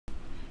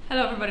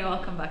Hello everybody,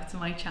 welcome back to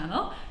my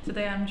channel.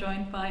 Today I'm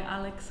joined by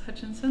Alex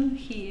Hutchinson.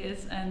 He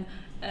is an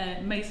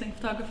amazing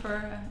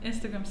photographer,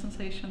 Instagram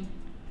sensation.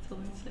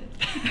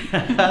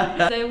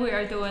 Today we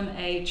are doing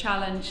a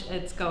challenge.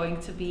 It's going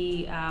to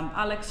be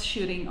Alex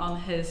shooting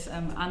on his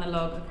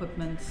analog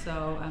equipment.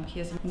 So he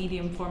has a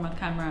medium format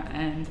camera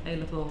and a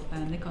little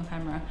Nikon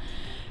camera.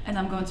 And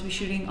I'm going to be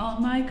shooting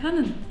on my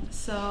Canon.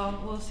 So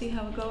we'll see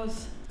how it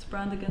goes. It's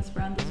brand against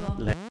brand as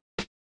well.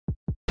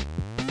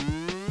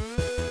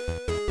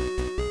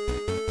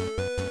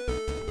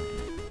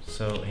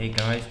 So hey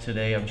guys,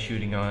 today I'm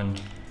shooting on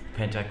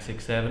pentax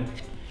 6.7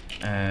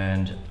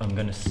 and I'm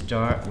going to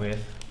start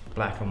with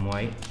black and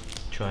white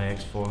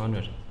Tri-X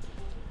 400.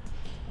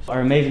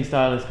 Our amazing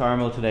stylist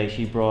Carmel today,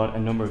 she brought a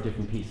number of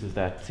different pieces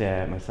that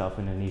myself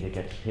and Anita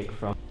get to pick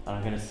from. And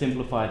I'm going to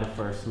simplify the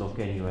first look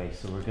anyway,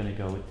 so we're going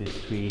to go with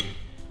this tweed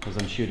because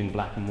I'm shooting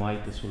black and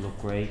white. This will look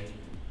great,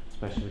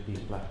 especially with these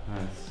black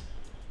pants.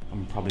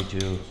 I'm probably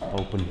do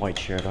open white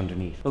shirt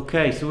underneath.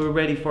 Okay, so we're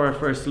ready for our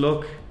first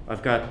look.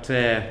 I've got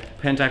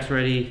pentax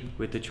ready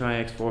with the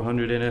Tri-X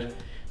 400 in it.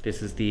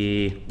 This is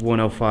the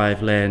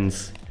 105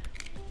 lens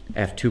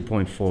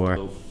f2.4.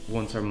 So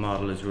once our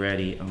model is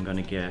ready, I'm going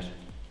to get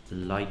a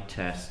light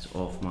test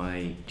of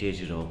my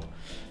digital,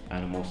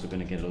 and I'm also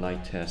going to get a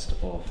light test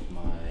of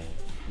my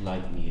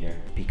light meter.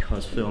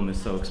 Because film is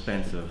so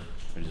expensive,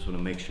 I just want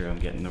to make sure I'm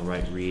getting the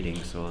right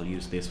reading, so I'll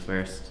use this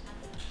first,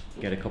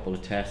 get a couple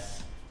of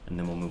tests, and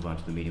then we'll move on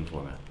to the medium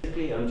format.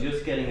 Basically, I'm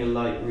just getting a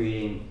light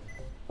reading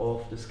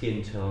off the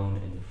skin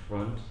tone in the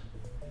front.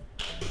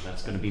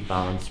 That's going to be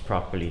balanced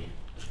properly,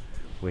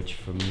 which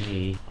for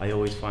me, I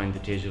always find the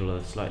digital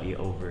is slightly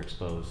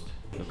overexposed,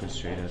 looking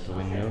straight out the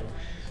window.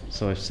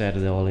 So I've set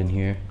it all in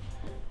here.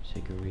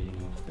 Take a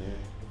reading off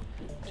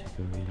there, take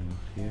a reading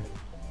off here,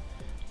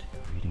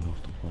 take a reading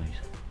off the white.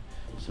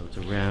 So it's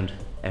around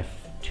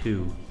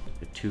f2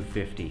 at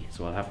 250,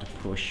 so I'll have to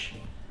push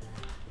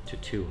to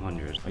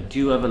 200. I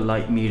do have a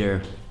light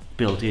meter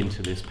built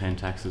into this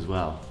pentax as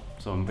well,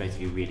 so I'm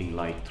basically reading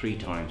light 3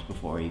 times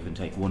before I even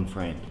take one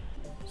frame.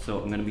 So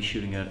I'm going to be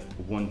shooting at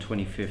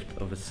 1/25th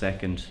of a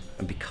second,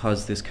 and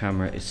because this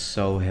camera is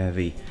so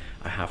heavy,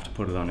 I have to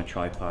put it on a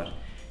tripod.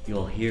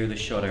 You'll hear the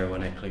shutter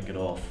when I click it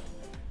off.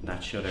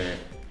 That shutter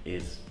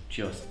is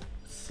just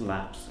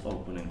slaps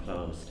open and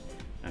closed,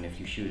 and if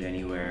you shoot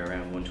anywhere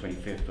around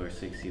 1/25th or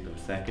 60th of a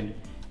second,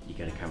 you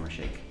get a camera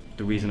shake.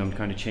 The reason I'm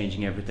kind of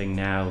changing everything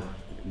now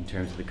in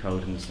terms of the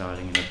code and the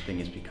styling and everything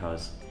is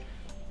because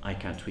I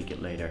can't tweak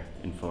it later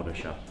in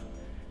Photoshop,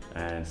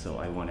 and so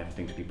I want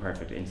everything to be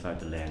perfect inside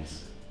the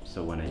lens.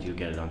 So when I do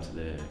get it onto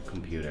the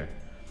computer,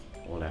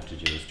 all I have to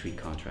do is tweak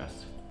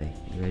contrast. Okay,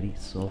 you ready?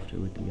 Softer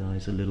with the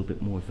eyes, a little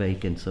bit more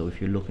vacant, so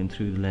if you're looking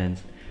through the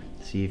lens,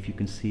 see if you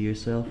can see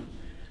yourself.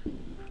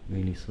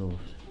 Really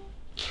soft.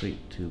 3,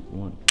 2,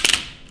 1.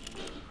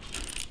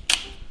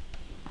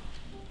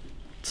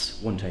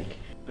 It's one take.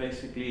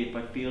 Basically, if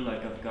I feel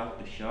like I've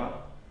got the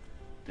shot,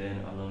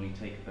 then I'll only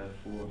take about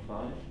 4 or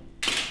 5.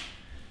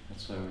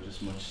 That's why we're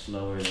just much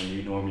slower than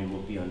we normally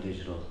would be on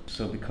digital.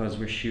 So because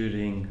we're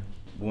shooting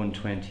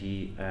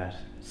 120 at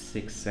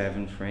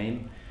 6.7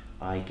 frame,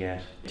 I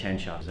get 10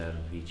 shots out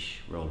of each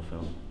roll of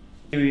film.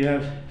 Here we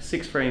have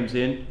 6 frames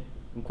in.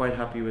 I'm quite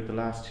happy with the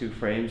last 2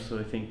 frames, so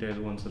I think they're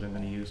the ones that I'm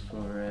going to use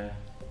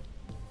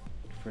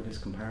for this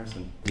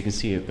comparison. You can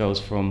see it goes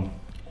from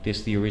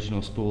this, the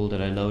original spool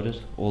that I loaded.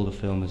 All the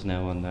film is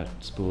now on that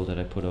spool that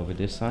I put over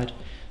this side.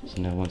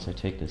 So now once I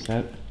take this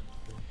out,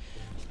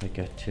 I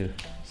get to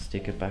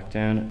stick it back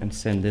down and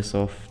send this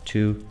off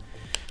to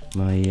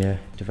my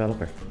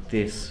developer.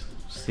 This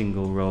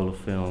single roll of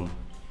film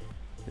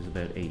is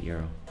about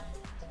 €8.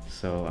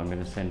 So I'm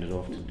going to send it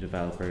off to the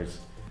developers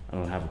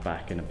and I'll have it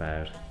back in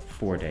about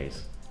 4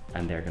 days,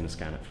 and they're going to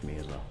scan it for me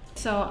as well.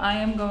 So I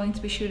am going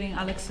to be shooting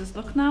Alex's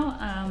look now.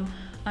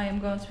 I am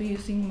going to be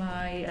using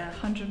my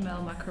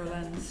 100mm macro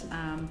lens,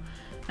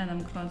 and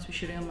I'm going to be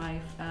shooting on my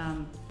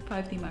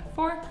 5D Mark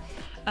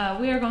IV.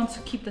 We are going to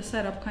keep the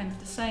setup kind of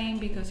the same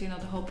because, you know,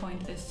 the whole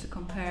point is to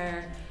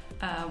compare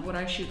what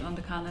I shoot on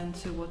the Canon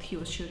to what he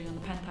was shooting on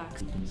the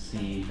pentax. You can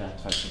see that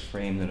type of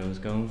frame that I was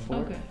going for.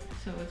 Okay,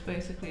 so it's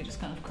basically just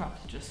kind of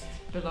cropped just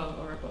below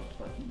or above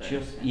the button there.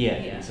 Just, yeah,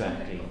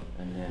 exactly. Okay, cool.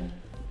 And then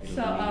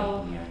so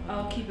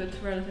I'll keep it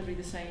relatively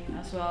the same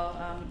as well.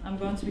 I'm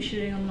going to be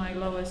shooting on my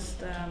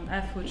lowest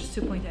f, which is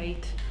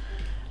 2.8.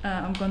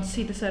 I'm going to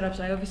see the setups.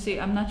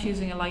 I'm not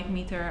using a light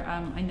meter.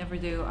 I never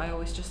do. I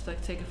always just like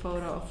take a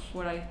photo of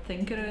what I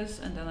think it is,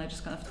 and then I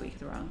just kind of tweak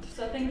it around.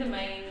 So I think the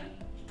main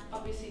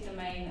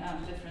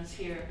difference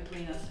here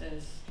between us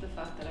is the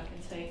fact that I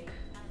can take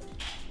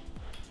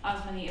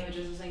as many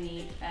images as I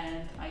need,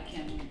 and I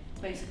can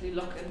basically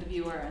look in the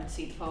viewer and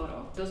see the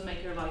photo. It does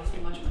make your life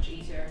much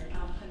easier,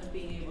 kind of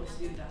being able to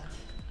do that,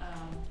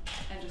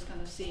 and just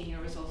kind of seeing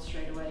your results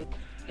straight away.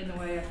 In a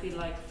way, I feel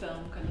like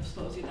film kind of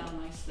slows you down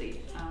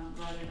nicely,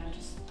 rather than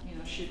just, you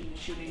know,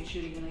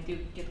 shooting, and I do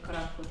get caught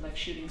up with like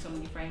shooting so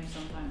many frames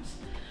sometimes,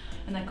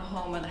 and I go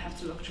home and I have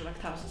to look through like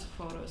thousands of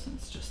photos, and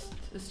it's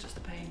just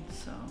a pain.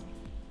 So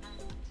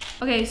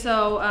Okay,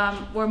 so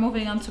we're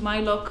moving on to my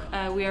look.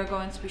 We are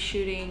going to be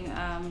shooting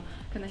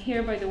kind of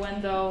here by the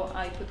window.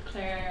 I put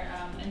Claire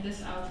in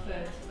this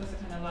outfit because I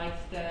kind of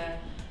like the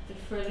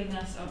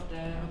frilliness of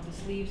the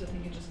sleeves. I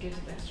think it just gives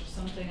it extra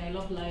something. I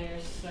love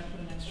layers, so I put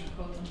an extra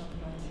coat on top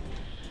of it.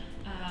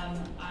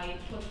 I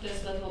put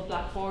this little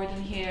black board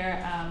in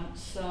here,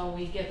 so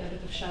we get a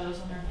bit of shadows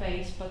on her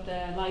face, but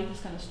the light is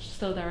kind of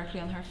still directly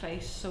on her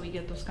face, so we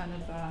get those kind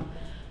of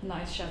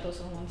nice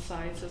shadows on one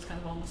side, so it's kind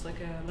of almost like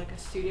a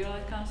studio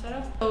light kind of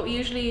setup. So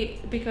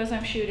usually, because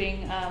I'm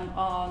shooting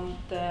on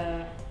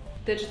the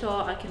digital,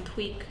 I can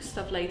tweak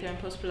stuff later in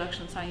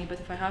post-production tiny, but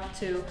if I have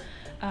to,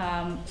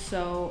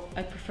 so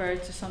I prefer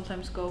to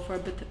sometimes go for a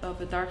bit of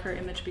a darker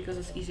image because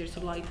it's easier to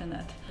lighten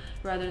it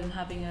rather than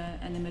having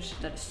an image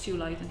that is too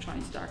light and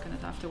trying to darken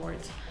it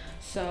afterwards.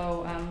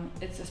 So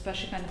it's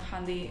especially kind of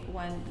handy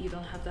when you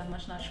don't have that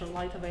much natural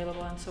light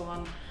available and so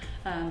on,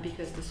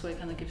 because this way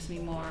kind of gives me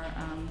more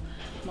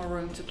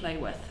room to play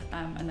with,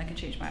 and I can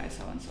change my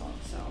ISO and so on.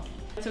 So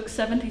I took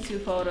 72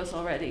 photos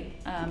already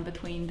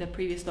between the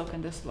previous look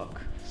and this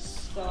look.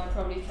 So I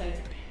probably take.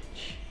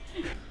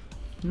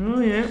 Oh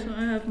yeah. So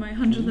I have my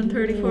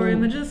 134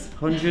 images.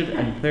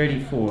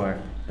 134.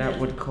 That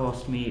would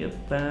cost me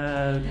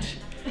about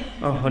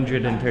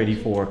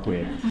 134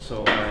 quid.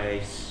 So I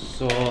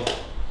saw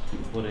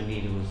what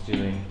Anita was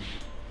doing,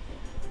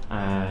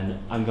 and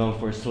I'm going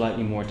for a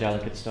slightly more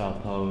delicate style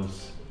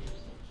pose,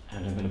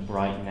 and I'm going to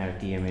brighten out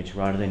the image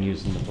rather than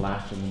using the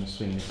black. I'm going to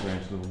swing this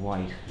around to the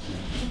white.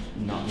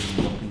 I'm not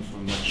really looking for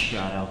much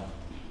shadow.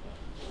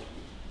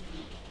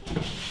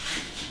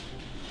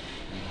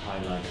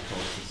 Highlight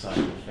across the side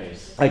of the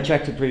face. I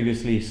checked it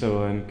previously,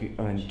 so I'm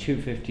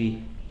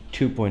 250,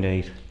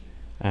 2.8,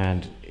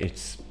 and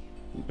it's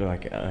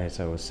like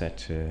ISO was set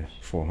to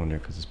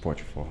 400 because it's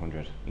portrait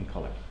 400 in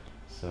color.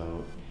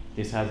 So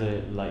this has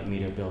a light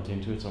meter built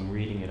into it, so I'm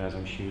reading it as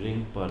I'm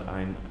shooting, but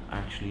I'm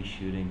actually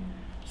shooting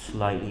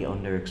slightly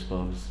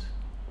underexposed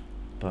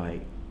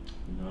by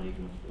not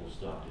even a full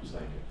stop. It's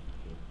like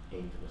an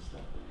eighth of a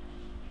stop.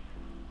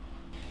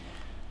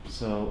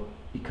 So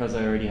because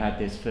I already had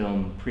this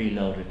film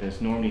preloaded,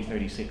 there's normally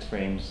 36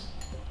 frames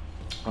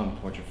on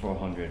portrait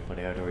 400, but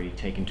I had already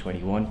taken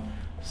 21,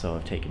 so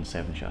I've taken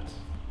 7 shots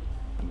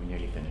and we're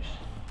nearly finished.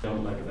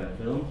 Don't like about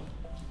film?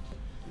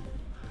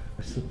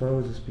 I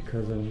suppose it's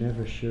because I'm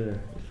never sure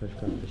if I've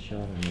got the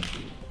shot on it.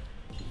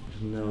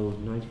 No,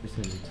 90%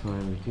 of the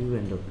time we do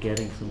end up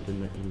getting something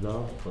that you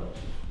love, but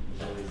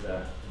there's always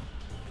that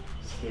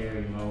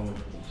scary moment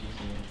that you just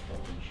need to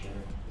fucking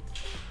share.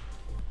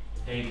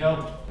 There you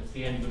go, that's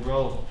the end of the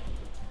roll.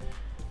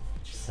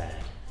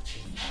 Sad.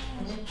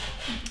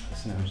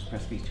 So now just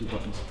press these 2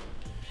 buttons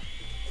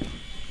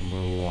and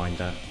we'll rewind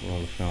that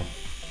roll of film.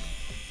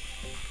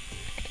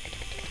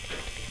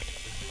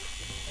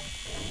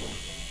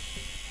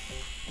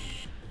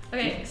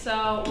 Okay,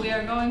 so we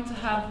are going to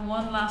have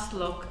one last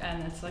look,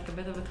 and it's like a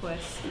bit of a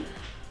twist.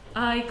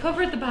 I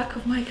covered the back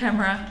of my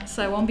camera,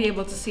 so I won't be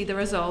able to see the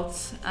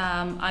results.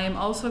 I am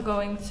also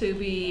going to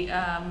be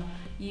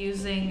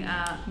using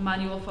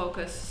manual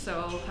focus,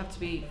 so I'll have to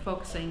be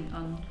focusing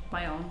on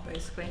my own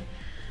basically.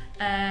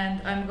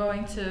 And I'm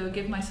going to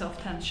give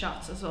myself 10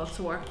 shots as well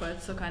to work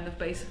with, so kind of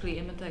basically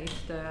imitate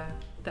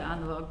the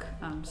analog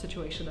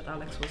situation that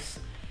Alex was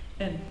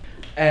in.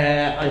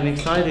 I'm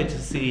excited to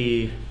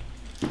see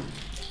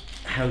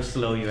how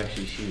slow you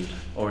actually shoot,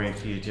 or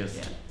if you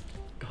just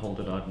hold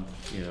it on,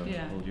 you know,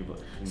 hold your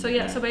button. So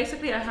yeah, so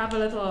basically I have a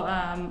little,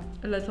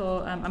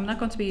 I'm not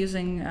going to be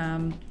using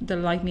the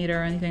light meter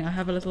or anything. I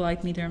have a little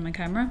light meter in my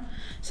camera,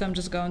 so I'm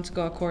just going to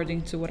go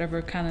according to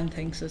whatever Canon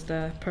thinks is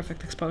the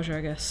perfect exposure,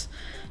 I guess.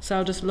 So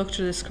I'll just look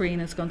through the screen,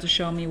 it's going to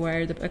show me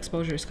where the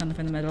exposure is kind of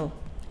in the middle,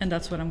 and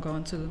that's what I'm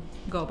going to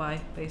go by,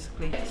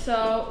 basically.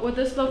 So with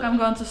this look, I'm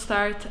going to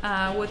start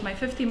with my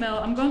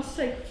 50mm. I'm going to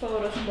take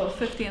photos in both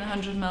 50 and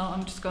 100mm.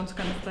 I'm just going to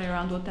kind of play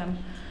around with them.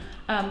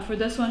 For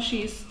this one,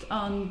 she's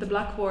on the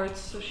blackboard,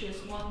 so she has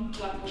one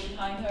blackboard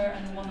behind her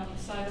and one on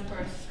the side of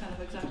her. It's kind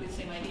of exactly the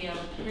same idea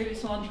with the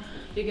previous one.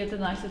 You get the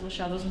nice little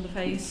shadows on the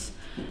face,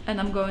 and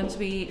I'm going to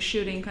be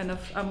shooting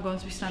I'm going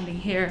to be standing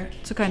here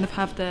to kind of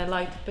have the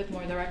light a bit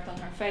more direct on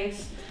her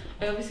face.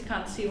 I obviously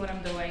can't see what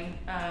I'm doing,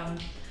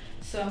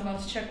 so I'm going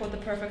to check what the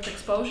perfect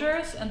exposure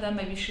is, and then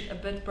maybe shoot a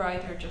bit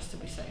brighter just to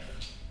be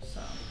safe.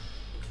 So,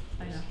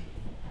 I know,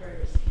 very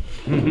risky.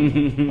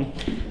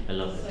 I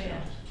love it. So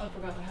yeah. I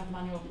forgot I have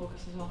manual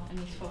focus as well. I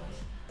need to focus.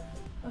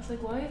 I was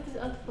like, why is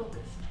this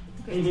autofocus?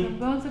 Okay, so I'm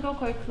going to go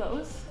quite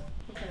close.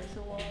 Okay,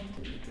 so 1,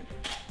 2, 3.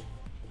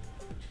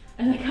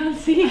 And I can't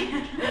see.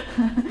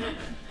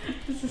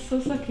 This is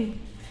so sucky.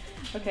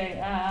 Okay,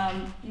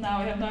 now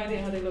I have no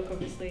idea how they look,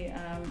 obviously.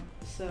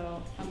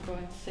 So I'm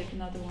going to take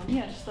another one.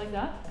 Yeah, just like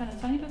that. Kind of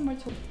tiny bit more.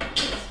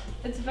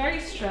 It's very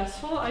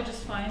stressful. I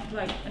just find,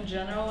 like, in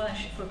general, when I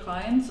shoot for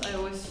clients, I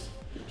always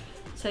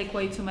take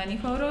way too many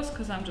photos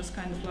because I'm just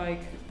kind of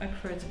like, I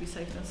prefer to be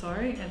safe than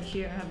sorry, and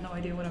here I have no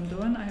idea what I'm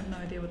doing. I have no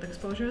idea what the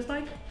exposure is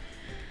like.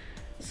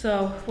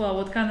 So, well,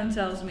 what Canon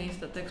tells me is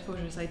that the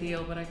exposure is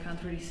ideal, but I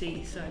can't really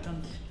see, so I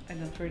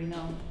don't really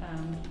know.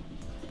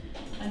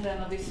 And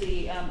then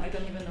obviously, I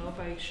don't even know if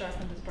I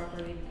sharpened this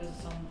properly because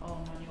it's on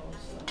all manual.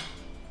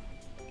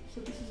 So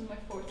this is my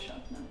fourth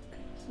shot now.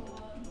 So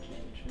 1, 2,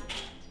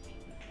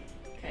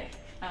 3. Okay.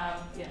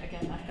 Yeah.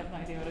 Again, I have no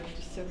idea what I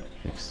just took.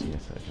 Yes,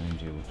 I can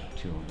do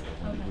 200.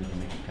 Okay. We can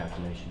make a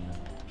calculation now.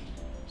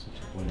 So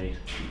 2.8.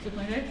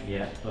 2.8.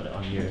 Yeah, but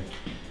on your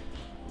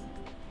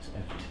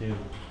F2,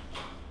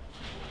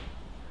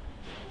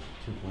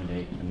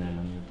 2.8, and then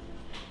on your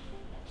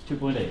it's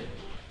 2.8.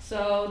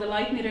 So the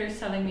light meter is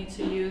telling me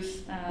to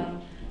use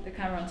the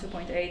camera on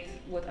 2.8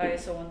 with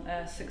ISO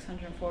on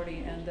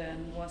 640 and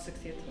then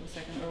 1/60th of a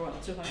second, or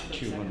what, 200th of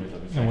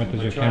a second. And what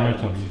does your camera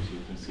tell you?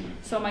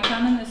 So my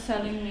Canon is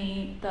telling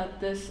me that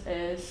this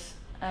is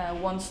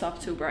 1 stop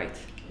too bright,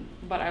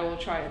 but I will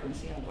try it and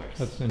see how it works.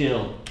 That's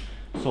Still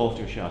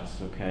softer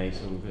shots, okay,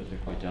 so they're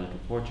quite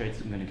delicate portraits.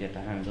 I'm going to get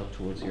the hands up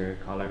towards your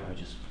collar. I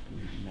just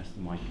messed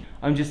the mic.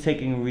 I'm just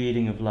taking a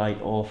reading of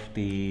light off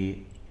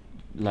the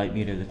light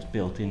meter that's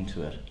built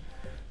into it.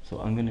 So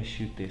I'm going to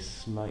shoot this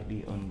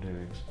slightly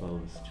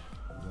underexposed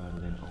rather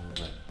than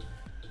over.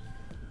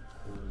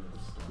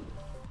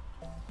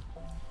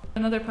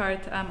 Another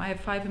part, I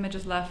have 5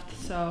 images left,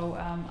 so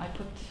I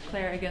put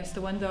Claire against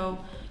the window,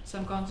 so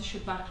I'm going to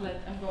shoot backlit.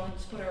 I'm going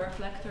to put a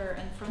reflector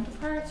in front of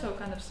her, so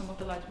kind of some of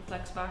the light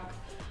reflects back.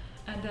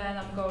 And then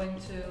I'm going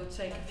to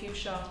take a few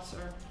shots,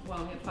 or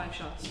well, we have 5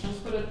 shots.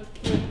 Just put it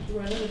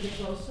relatively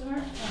close to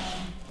her,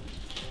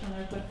 and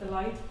reflect the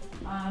light.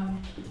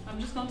 I'm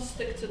just going to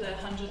stick to the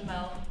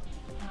 100mm.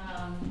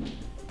 And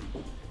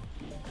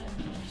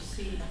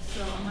see,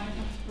 so I might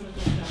have to put it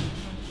down.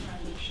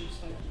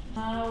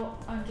 Now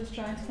I'm just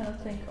trying to kind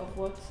of think of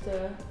what's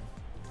the.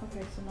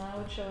 Okay, so now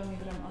it's showing me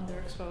that I'm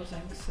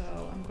underexposing, so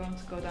I'm going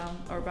to go down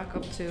or back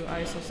up to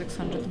ISO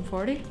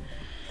 640.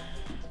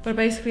 But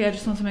basically, I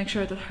just want to make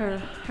sure that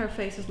her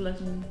face is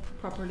lit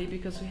properly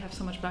because we have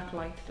so much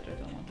backlight that I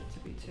don't want it to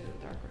be too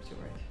dark or too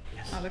bright.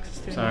 Yes. Alex is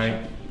too.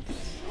 Sorry.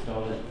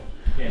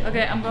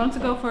 Okay, I'm going to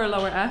go for a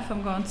lower F.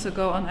 I'm going to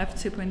go on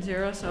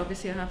f2.0, so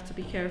obviously I have to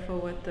be careful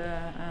with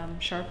the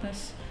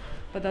sharpness,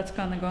 but that's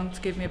kind of going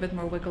to give me a bit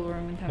more wiggle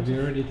room in terms of Have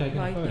you already taken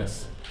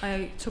lightness. A photo?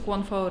 I took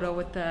 1 photo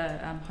with the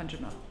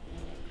 100mm.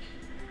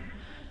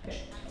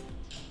 Okay.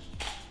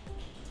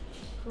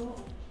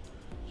 Cool.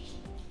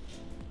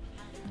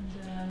 And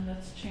then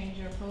let's change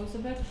your pose a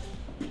bit.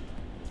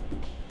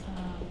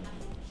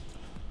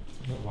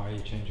 Why are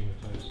you changing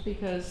the pose?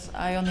 Because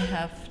I only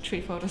have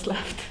 3 photos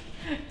left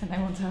and I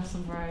want to have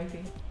some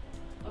variety.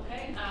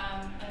 Okay,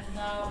 and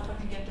now if I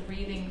can get the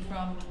reading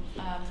from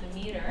the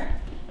meter.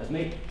 That's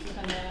me. To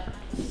kind of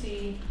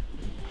see.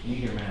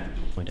 Meter man.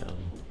 2.0. Okay,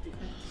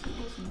 so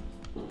close enough.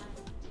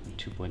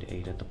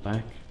 2.8 at the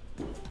back.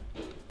 1.4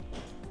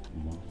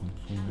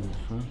 in the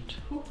front.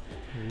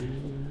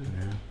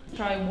 Yeah.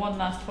 Try one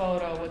last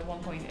photo with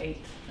 1.8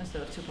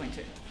 instead of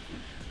 2.2.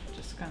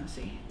 Just to kind of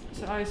see.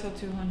 So ISO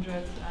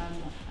 200,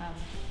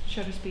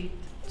 shutter speed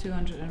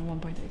 200 and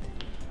 1.8. Okay,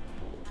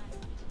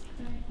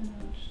 and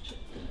I'll just check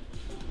that.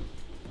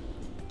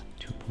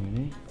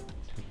 2.8.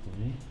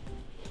 2.8.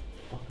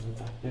 Fuck is it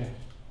back there?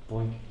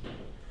 Boink.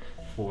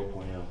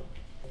 4.0.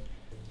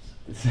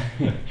 2.8.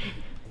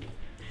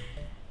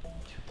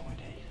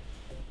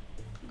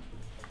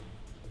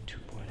 2.0.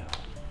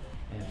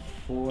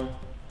 F4.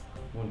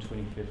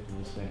 1/25th of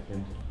a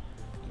second.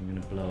 I'm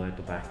going to blow out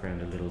the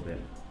background a little bit.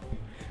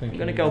 I'm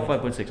going to go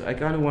 5.6. I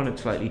kind of want a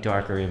slightly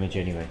darker image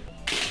anyway.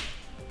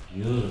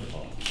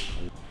 Beautiful.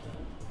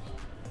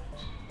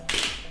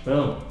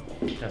 Boom.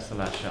 That's the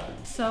last shot.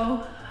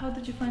 So, how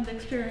did you find the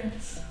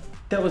experience?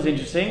 That was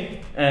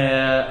interesting.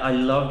 I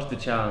loved the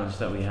challenge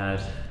that we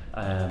had.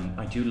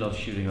 I do love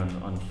shooting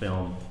on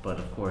film, but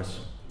of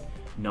course,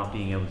 not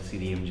being able to see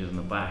the images in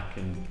the back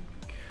and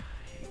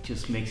it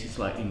just makes you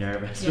slightly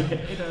nervous. Yeah,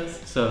 it does.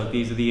 So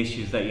these are the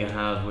issues that you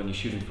have when you're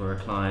shooting for a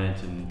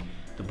client and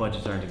the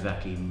budgets aren't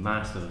exactly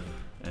massive.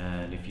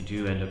 And if you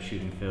do end up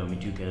shooting film, you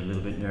do get a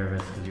little bit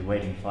nervous because you're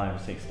waiting 5 or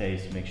 6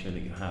 days to make sure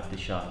that you have the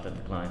shot that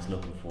the client's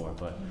looking for.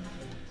 But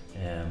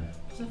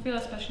so I feel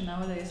especially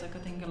nowadays, like I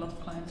think a lot of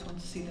clients want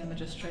to see the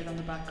images straight on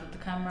the back of the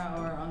camera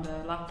or on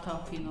the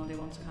laptop. You know, they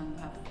want to kind of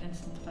have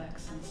instant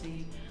effects and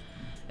see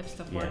if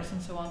stuff works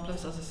and so on.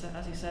 Plus,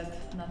 as you said,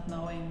 not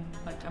knowing,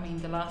 like, I mean,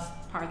 the last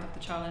part of the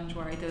challenge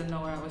where I didn't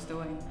know what I was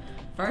doing.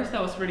 First,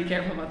 I was really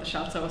careful about the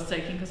shots I was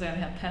taking because I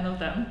only had 10 of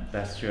them.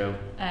 that's true.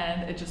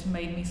 And it just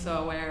made me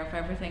so aware of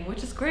everything,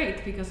 which is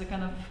great because it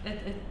kind of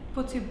it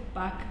puts you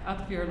back out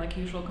of your like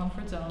usual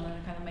comfort zone and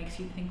it kind of makes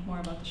you think more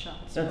about the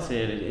shots. That's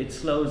it. It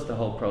slows the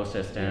whole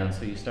process down,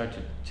 so you start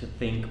to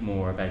think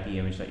more about the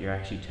image that you're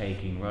actually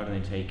taking rather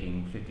than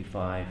taking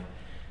 55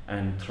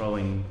 and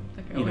throwing,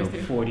 Like I you know,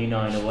 always do.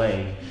 49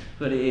 away.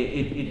 But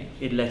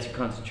it lets you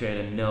concentrate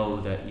and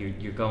know that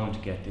you're going to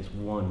get this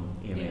one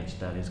image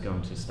that is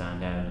going to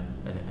stand out,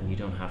 and you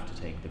don't have to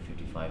take the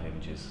 55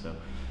 images. So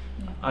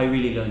I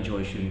really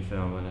enjoy shooting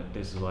film, and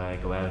this is why I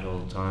go out all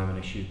the time and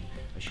I shoot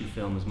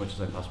film as much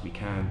as I possibly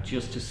can,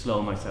 just to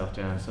slow myself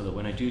down, so that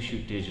when I do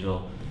shoot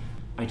digital,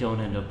 I don't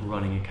end up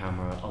running a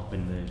camera up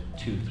in the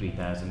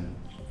 2,000-3,000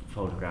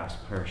 photographs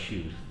per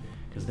shoot.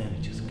 because then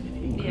it just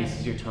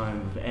increases your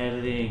time of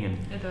editing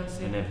It does,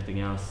 and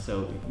everything else.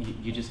 So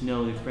you just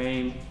know the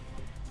frame,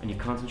 and you're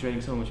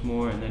concentrating so much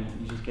more, and then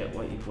you just get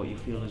what you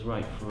feel is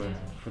right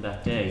for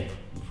that day,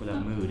 for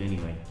that mood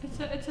anyway.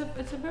 It's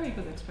a very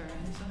good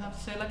experience, I have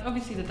to say. Like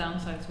obviously the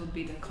downsides would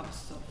be the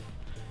cost of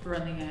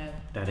running a.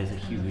 That is a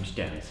huge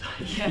downside.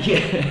 Yeah.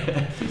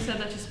 You said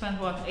that you spent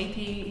what,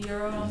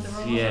 €80 on the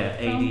rolls? Yeah, of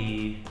film?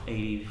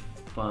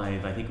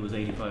 85. I think it was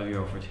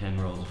 €85 for 10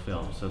 rolls of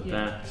film. So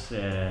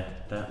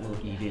that will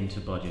eat into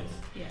budgets.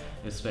 Yeah.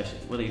 Especially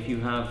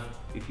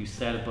if you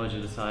set a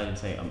budget aside and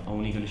say I'm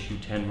only going to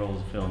shoot 10 rolls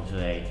of film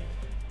today,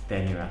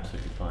 then you're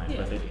absolutely fine.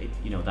 Yeah.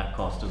 But that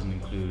cost doesn't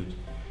include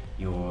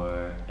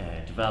your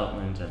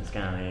development and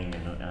scanning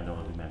and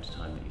all the amount of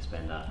time that you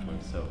spend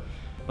afterwards. So,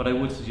 but I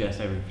would suggest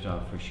every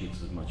photographer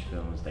shoots as much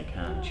film as they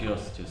can,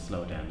 just to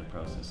slow down the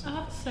process. I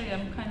have to say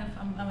I'm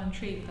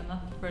intrigued. I'm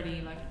not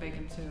really like big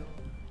into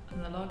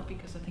analog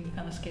because I think it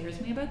kind of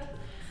scares me a bit.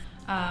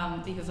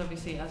 Because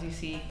obviously, as you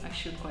see, I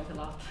shoot quite a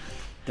lot.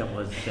 That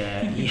was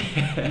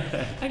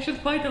I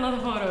shoot quite a lot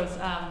of photos.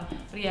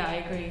 But yeah, I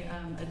agree.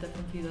 It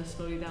definitely does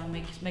slow you down,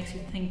 makes you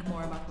think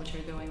more about what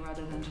you're doing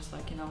rather than just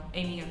like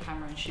aiming your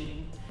camera and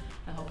shooting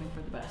and hoping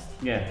for the best.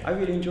 Yeah, I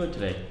really enjoyed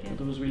today. Yeah. It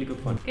was really good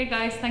fun. Okay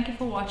guys, thank you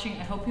for watching.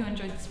 I hope you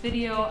enjoyed this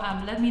video.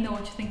 Let me know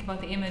what you think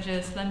about the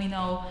images. Let me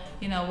know,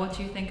 what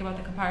you think about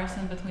the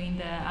comparison between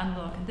the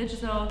analog and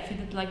digital. If you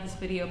did like this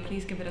video,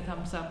 please give it a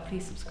thumbs up.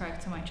 Please subscribe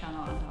to my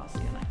channel, and I'll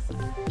see you next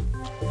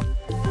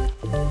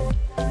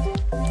time.